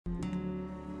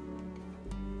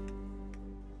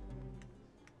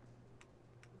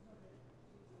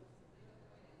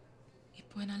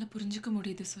இப்போ என்னால் புரிஞ்சுக்க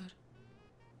முடியுது சார்.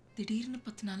 திடீர்னு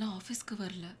 10 நாளாக ஆஃபீஸ்க்கு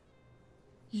வரல,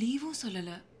 லீவும்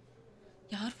சொல்லலை,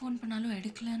 யார் ஃபோன் பண்ணாலும்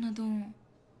எடுக்கலன்னதும்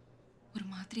ஒரு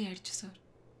மாதிரி ஆயிடுச்சு சார்.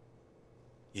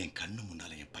 என் கண்ணு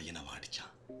முன்னால என் பையனை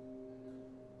வாடிச்சான்.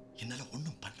 என்னால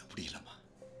ஒன்றும் பண்ண முடியலம்மா.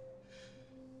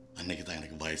 அன்னைக்கு தான்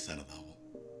எனக்கு வயசானதாகவும்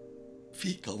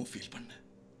ஃபீக்காவும் ஃபீல் பண்ண.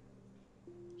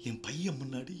 என் பையன்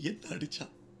முன்னாடி என்ன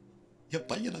அடிச்சான், என்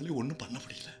பையனாலே ஒன்றும் பண்ண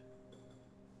முடியல.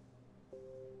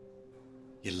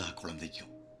 எல்லா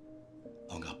குழந்தைக்கும்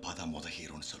அவங்க அப்பா தான் முத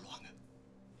ஹீரோன்னு சொல்லுவாங்க.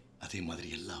 அதே மாதிரி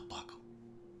எல்லா அப்பாக்கும்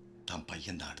தான்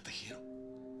பையன் தான் அடுத்த ஹீரோ.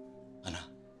 ஆனா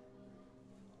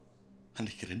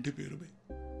அன்னைக்கு 2 பேருமே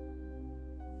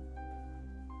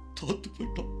தோத்து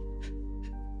போயிட்டோம்.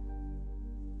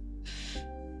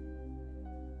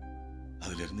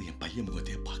 அதுல இருந்து என் பையன்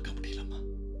முகத்தையே பார்க்க முடியலம்மா.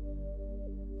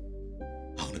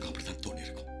 அவனுக்கு அப்படித்தான் தோணி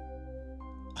இருக்கும்.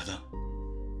 அதான்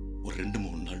ஒரு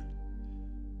 2-3 நாள்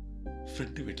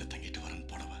ஃப்ரெண்டு வீட்டில் தங்கிட்டு வரேன்னு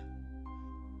போனவன்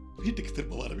வீட்டுக்கு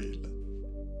திரும்ப வரவே இல்லை.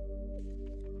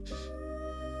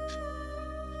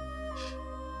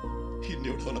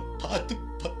 இன்னையோட அவனை பார்த்து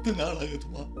 10 நாள்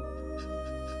ஆகுதுமா.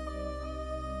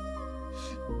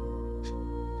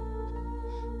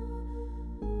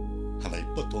 ஆனா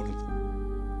இப்ப தோணுது,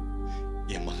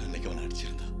 என் மகன் அன்னைக்கு அவனை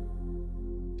அடிச்சிருந்தா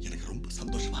எனக்கு ரொம்ப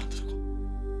சந்தோஷமா இருந்திருக்கும்.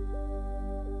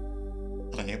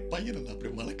 ஆனா என் பையனை நான்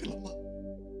அப்படி வளர்க்கலாமா?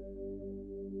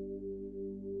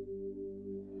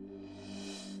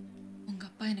 உங்க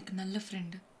அப்பா எனக்கு நல்ல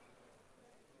ஃப்ரெண்டு.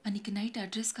 அன்னைக்கு நைட்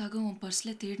அட்ரஸ்க்காக உன்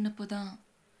பர்ஸில் தேடினப்போ தான்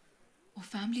உன்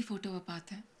ஃபேமிலி ஃபோட்டோவை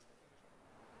பார்த்தேன்.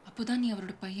 அப்போ தான் நீ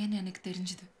அவரோட பையன்னு எனக்கு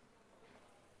தெரிஞ்சுது.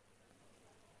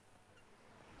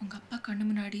 உங்கள் அப்பா கண்ணு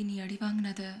முன்னாடி நீ அடி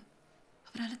வாங்கினதை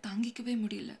அவரால் தாங்கிக்கவே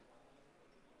முடியல.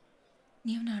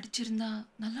 நீ அவனை அடிச்சிருந்தா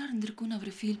நல்லா இருந்திருக்கும்னு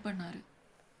அவர் ஃபீல் பண்ணார்.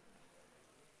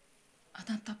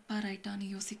 அதான் தப்பா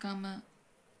ரைட்டான்னு யோசிக்காம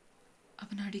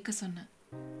அவனை அடிக்க சொன்னேன்.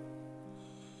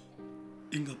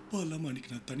 எங்க அப்பா இல்லாம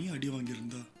அன்னைக்கு நான் தனியா அடி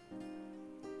வாங்கியிருந்தா,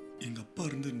 எங்க அப்பா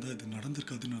இருந்திருந்தா இது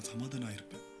நடந்திருக்காதுன்னு நான் சமாதானம்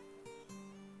ஆயிருப்பேன்.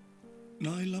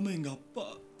 நான் இல்லாம எங்க அப்பா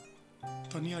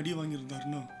தனியா அடி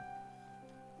வாங்கியிருந்தாருன்னா,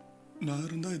 நான்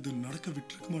இருந்தா இது நடக்க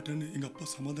விட்டுருக்க மாட்டேன்னு எங்க அப்பா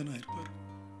சமாதானம் ஆயிருப்பாரு.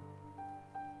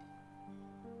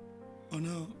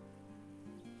 ஆனா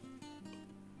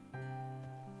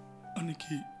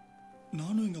அன்னைக்கு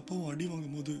நானும் எங்க அப்பாவும் அடி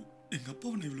வாங்கும் போது எங்க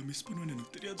அப்பாவை நான் இவ்வளவு மிஸ் பண்ணுவேன்னு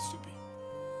எனக்கு தெரியாது சுபி.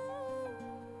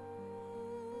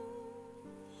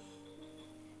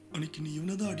 அன்னைக்கு நீ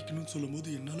இவனதான் அடிக்கணும்னு சொல்லும் போது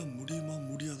என்னால முடியுமா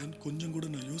முடியாதான்னு கொஞ்சம் கூட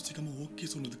நான் யோசிக்காம ஓகே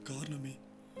சொன்னதுக்கு காரணமே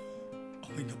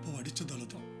அவன் எங்க அப்பாவை அடிச்சதால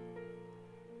தான்.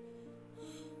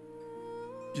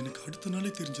 எனக்கு அடுத்த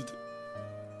நாளே தெரிஞ்சது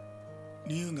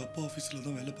நீயும் எங்க அப்பா ஆபீஸ்ல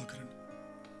தான் வேலை பார்க்கறேன்னு.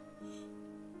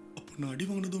 அப்போ நான் அடி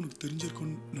வாங்கினது உனக்கு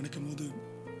தெரிஞ்சிருக்கும்னு நினைக்கும் போது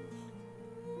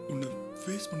உன்னை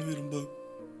ஃபேஸ் பண்ணவே ரொம்ப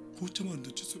கூச்சமா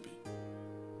இருந்துச்சு சுபி.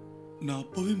 நான்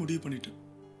அப்பவே முடிவு பண்ணிட்டேன்,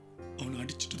 அவனை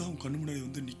அடிச்சுட்டு தான் அவன் கண்ணு முன்னாடி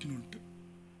வந்து நிக்கணும்ட்டு.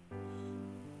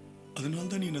 அதனால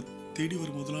தான் நீ என்னை தேடி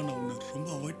வரும்போதெல்லாம் நான் உன்னை ரொம்ப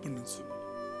அவாய்ட் பண்ணேன் சுபி.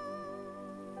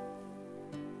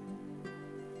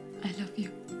 I love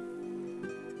you.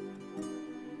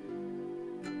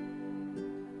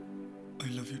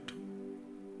 I love you too.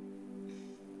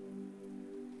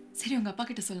 சரி, உங்க அப்பா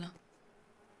கிட்ட சொல்லலாம்.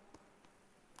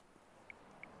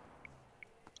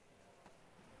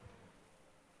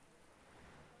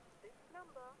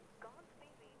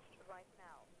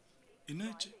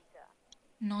 என்னாச்சு?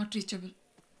 Not reachable.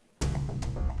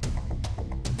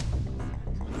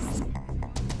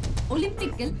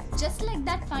 ஒலிம்பிக்கில் ஜஸ்ட் லைக்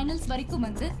தட் ஃபைனல்ஸ் வரைக்கும்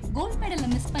வந்து கோல்ட் மெடலை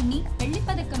மிஸ் பண்ணி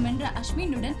வெள்ளிப்பதக்கம் வென்ற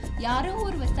அஸ்வினுடன் யாரோ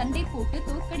ஒருவர் சண்டை போட்டு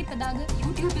தோற்கடிப்பதாக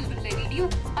யூடியூபில் உள்ள வீடியோ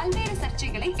பல்வேறு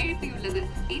சர்ச்சைகளை எழுப்பியுள்ளது.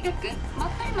 இதற்கு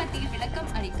மக்கள் மத்தியில்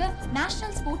விளக்கம் அளிக்க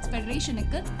நேஷனல் ஸ்போர்ட்ஸ்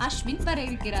ஃபெடரேஷனுக்கு அஸ்வின் வர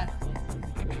இருக்கிறார்.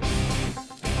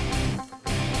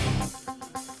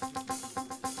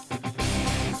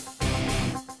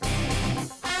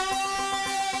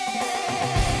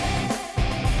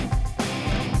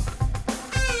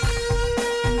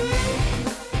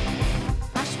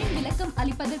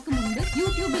 அளிப்பதற்கு முன்பு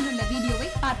யூடியூபில் உள்ள வீடியோவை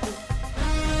பார்ப்போம்.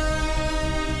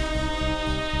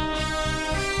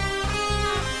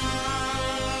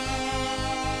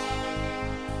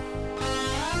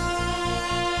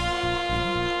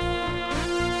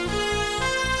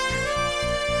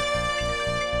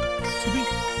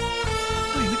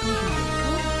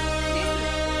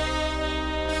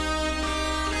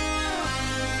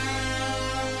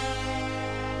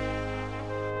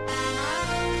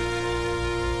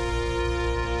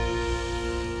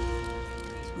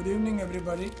 Good evening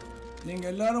everybody. நீங்கள்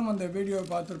எல்லோரும் அந்த வீடியோவை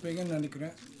பார்த்துருப்பீங்கன்னு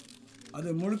நினைக்கிறேன். அது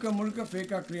முழுக்க முழுக்க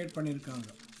ஃபேக்காக க்ரியேட் பண்ணியிருக்காங்க.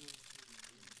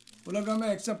 உலகமே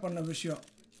அக்செப்ட் பண்ண விஷயம்.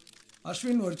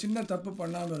 அஸ்வின் ஒரு சின்ன தப்பு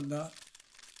பண்ணாமல் இருந்தால்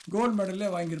கோல்டு மெடலே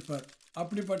வாங்கியிருப்பார்.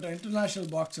 அப்படிப்பட்ட இன்டர்நேஷ்னல்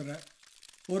பாக்ஸரை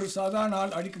ஒரு சாதாரண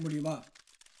ஆள் அடிக்க முடியுமா?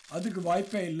 அதுக்கு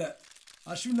வாய்ப்பே இல்லை.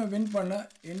 அஸ்வினை வின் பண்ண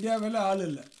இந்தியாவில் ஆள்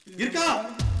இல்லை. இருக்கா?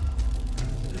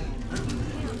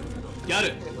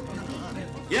 யாரு?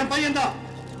 என் பையன் தான்.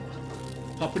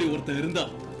 அப்படி ஒருத்தர் இருந்தா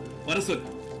வர சொல்லு.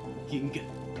 இங்க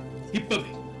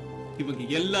இப்பவே இவங்க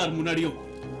எல்லார் முன்னாடியும்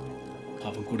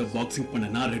அவன் கூட பாக்ஸிங் பண்ண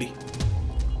நான் ரெடி.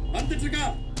 வந்துட்டு இருக்கா?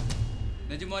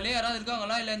 நிஜமாலே யாராவது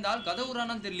இருக்காங்களா இல்ல இந்த ஆள் கதை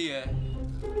ஊரானான்னு தெரியலையே.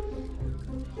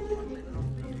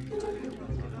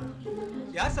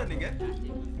 யார் சார் நீங்க?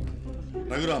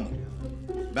 ரகுராமன்,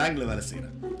 பேங்க்ல வேலை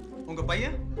செய்யறேன். உங்க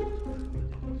பையன்?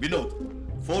 வினோத்,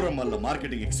 ஃபோரமல்ல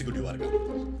மார்க்கெட்டிங் எக்ஸிகியூட்டிவா இருக்கான்.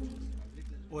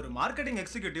 ஒரு மார்க்கெட்டிங்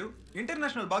எக்ஸிகியூட்டிவ்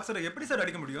இன்டர்நேஷனல் பாக்ஸரை எப்படி சார்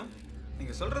அடிக்க முடியும்?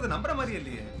 நீங்க சொல்றது நம்புற மாதிரி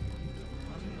இல்லையே.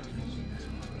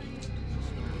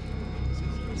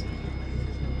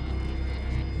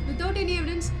 Without any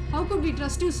evidence, how could we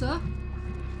trust you, sir?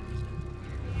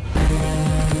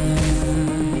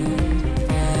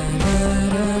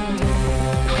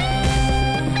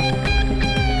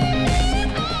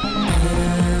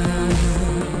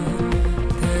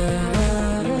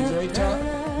 ஜெயிச்சா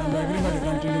நம்ம அக்ரிமெண்ட்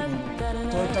கண்டினியூ பண்ணுவோம்.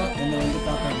 தோத்தா என்னை வந்து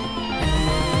பார்க்காதீங்க.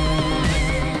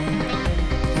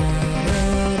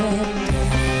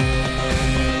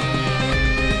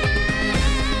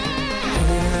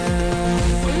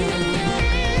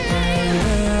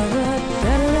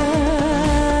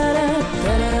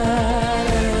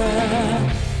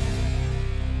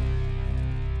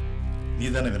 நீ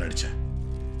தானே நடிச்ச.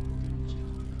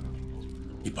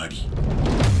 இப்ப அடி.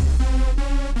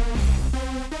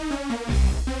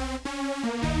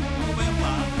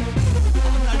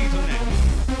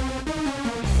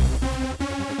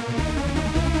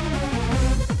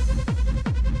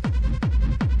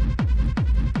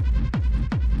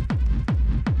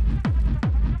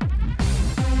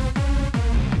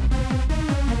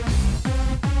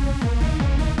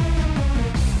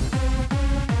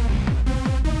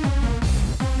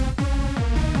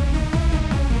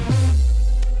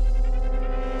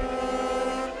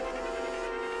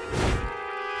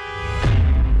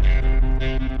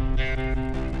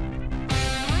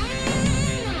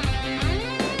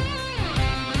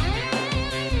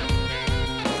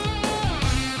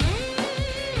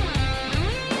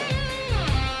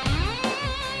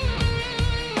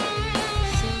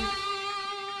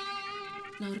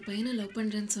 நான் ஒரு பையனை லவ்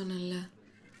பண்ணுறேன்னு சொன்னேன்ல,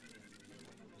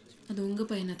 அது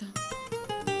உங்கள் பையனை தான்.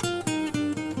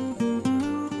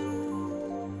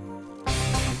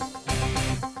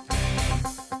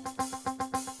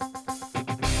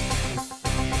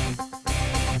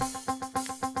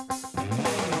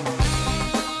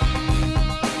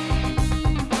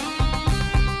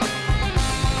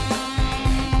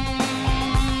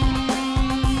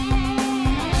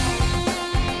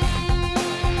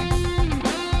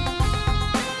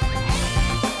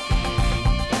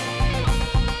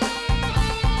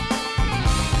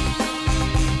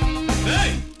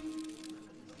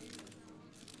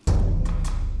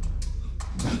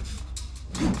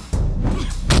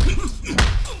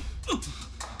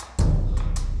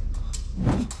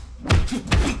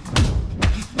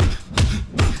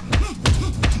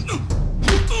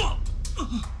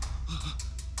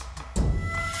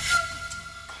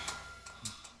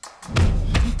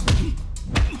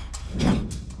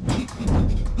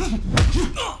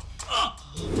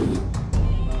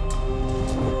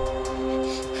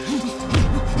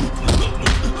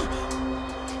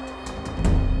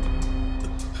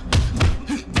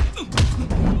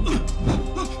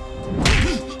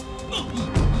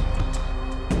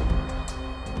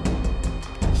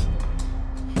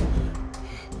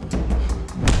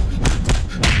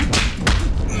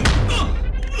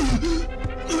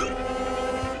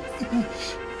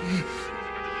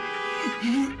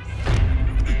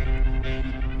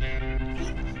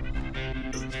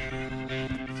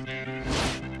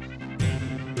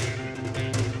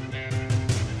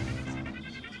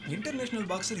 இன்டர்நேஷனல்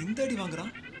பாக்ஸர் இந்த அடி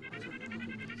வாங்குறான்.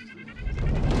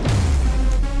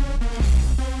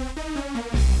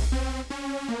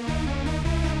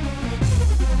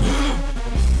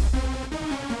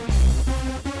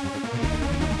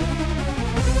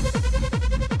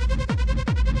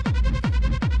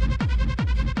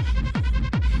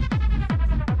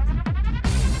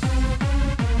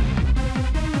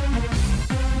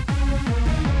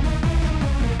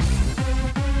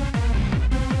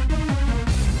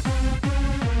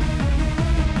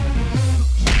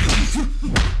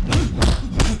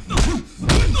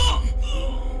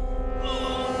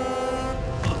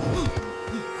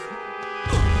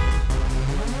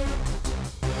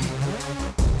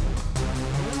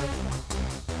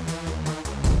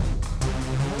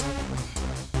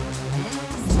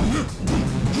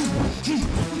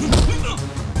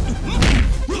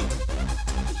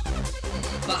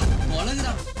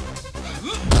 கொலகுடா.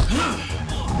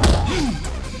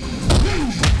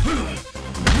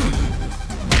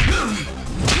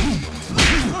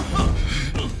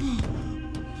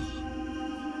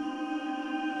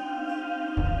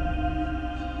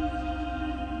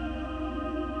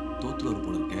 தோத்துல ஒரு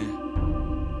போல இருக்கே.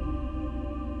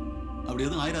 அப்படி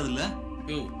எதுவும் ஆயிராது இல்ல?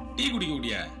 யோ டீ குடிக்க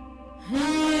முடியா?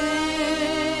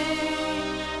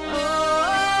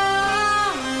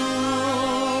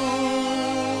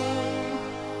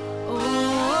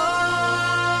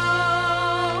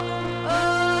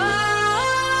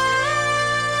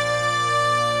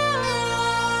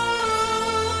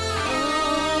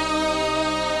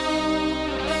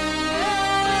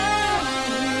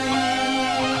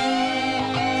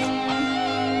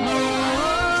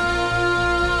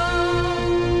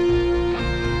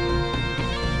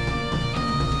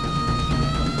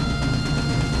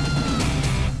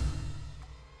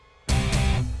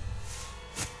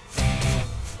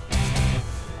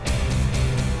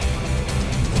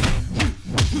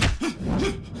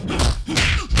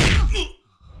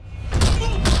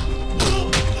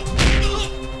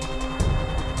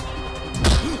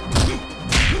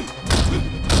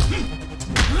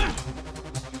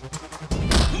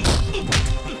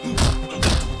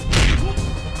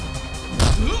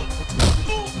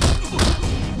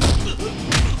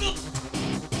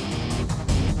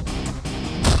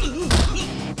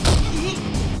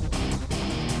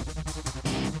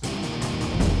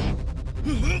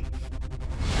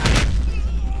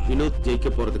 வினோத் ஜெயிக்க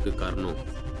போறதுக்கு காரணம்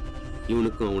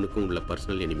இவனுக்கும் அவனுக்கும் உள்ள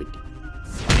பர்சனல் எனிமிட்டி.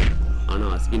 ஆனா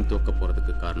அஸ்வின் தோக்க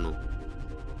போறதுக்கு காரணம்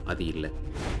அது இல்லை.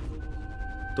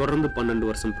 தொடர்ந்து 12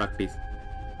 வருஷம் பிராக்டிஸ்,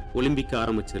 ஒலிம்பிக்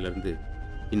ஆரம்பிச்சதுல இருந்து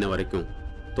இன்ன வரைக்கும்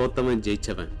தோத்தவன்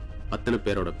ஜெயிச்சவன் அத்தனை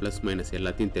பேரோட பிளஸ் மைனஸ்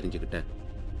எல்லாத்தையும் தெரிஞ்சுக்கிட்ட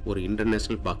ஒரு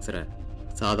இன்டர்நேஷனல் பாக்ஸரை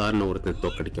சாதாரண ஒருத்தன்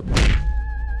தோக்கடிக்க போறான்.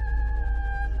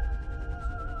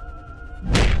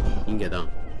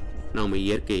 இங்கதான் நாம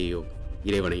இயற்கையையோ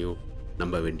இறைவனையோ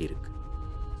நம்ப வேண்டியிருக்கு.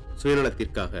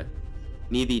 சுயநலத்திற்காக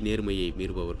நீதி நேர்மையை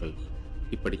மீறுபவர்கள்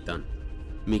இப்படித்தான்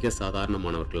மிக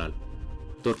சாதாரணமானவர்களால்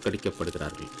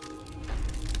தோற்கடிக்கப்படுகிறார்கள்.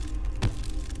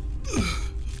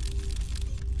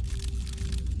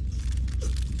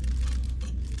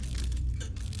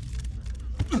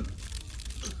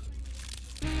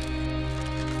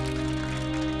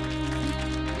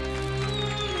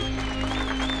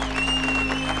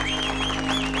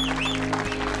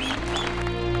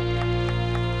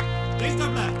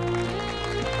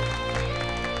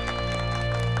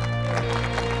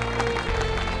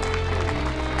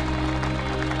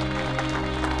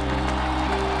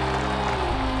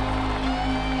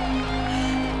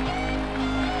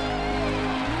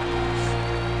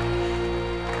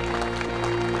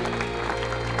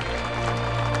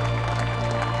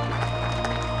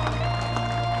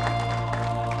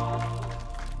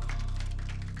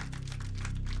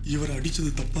 இவர் அடிச்சது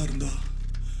தப்பா இருந்தா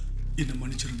என்ன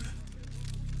மன்னிச்சிருங்க.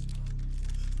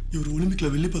 இவர் ஒலிம்பிக்ல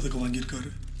வெள்ளி பதக்கம் வாங்கியிருக்காரு.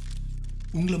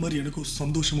 உங்களை மாதிரி எனக்கும்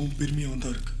சந்தோஷமும் பெருமையும்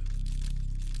தான் இருக்கு.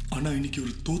 ஆனா இன்னைக்கு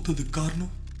இவர் தோத்ததுக்கு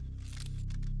காரணம்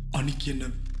அன்னைக்கு என்ன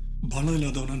பலம்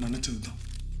இல்லாதவனா நினைச்சதுதான்.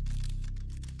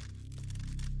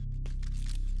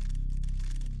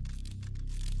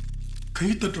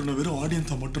 கை தட்டுன வெறும்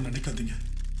ஆடியன்ஸா மட்டும் நினைக்காதீங்க.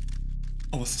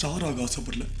 அவன் ஸ்டார் ஆக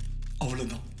ஆசைப்படல,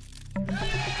 அவ்வளவுதான்.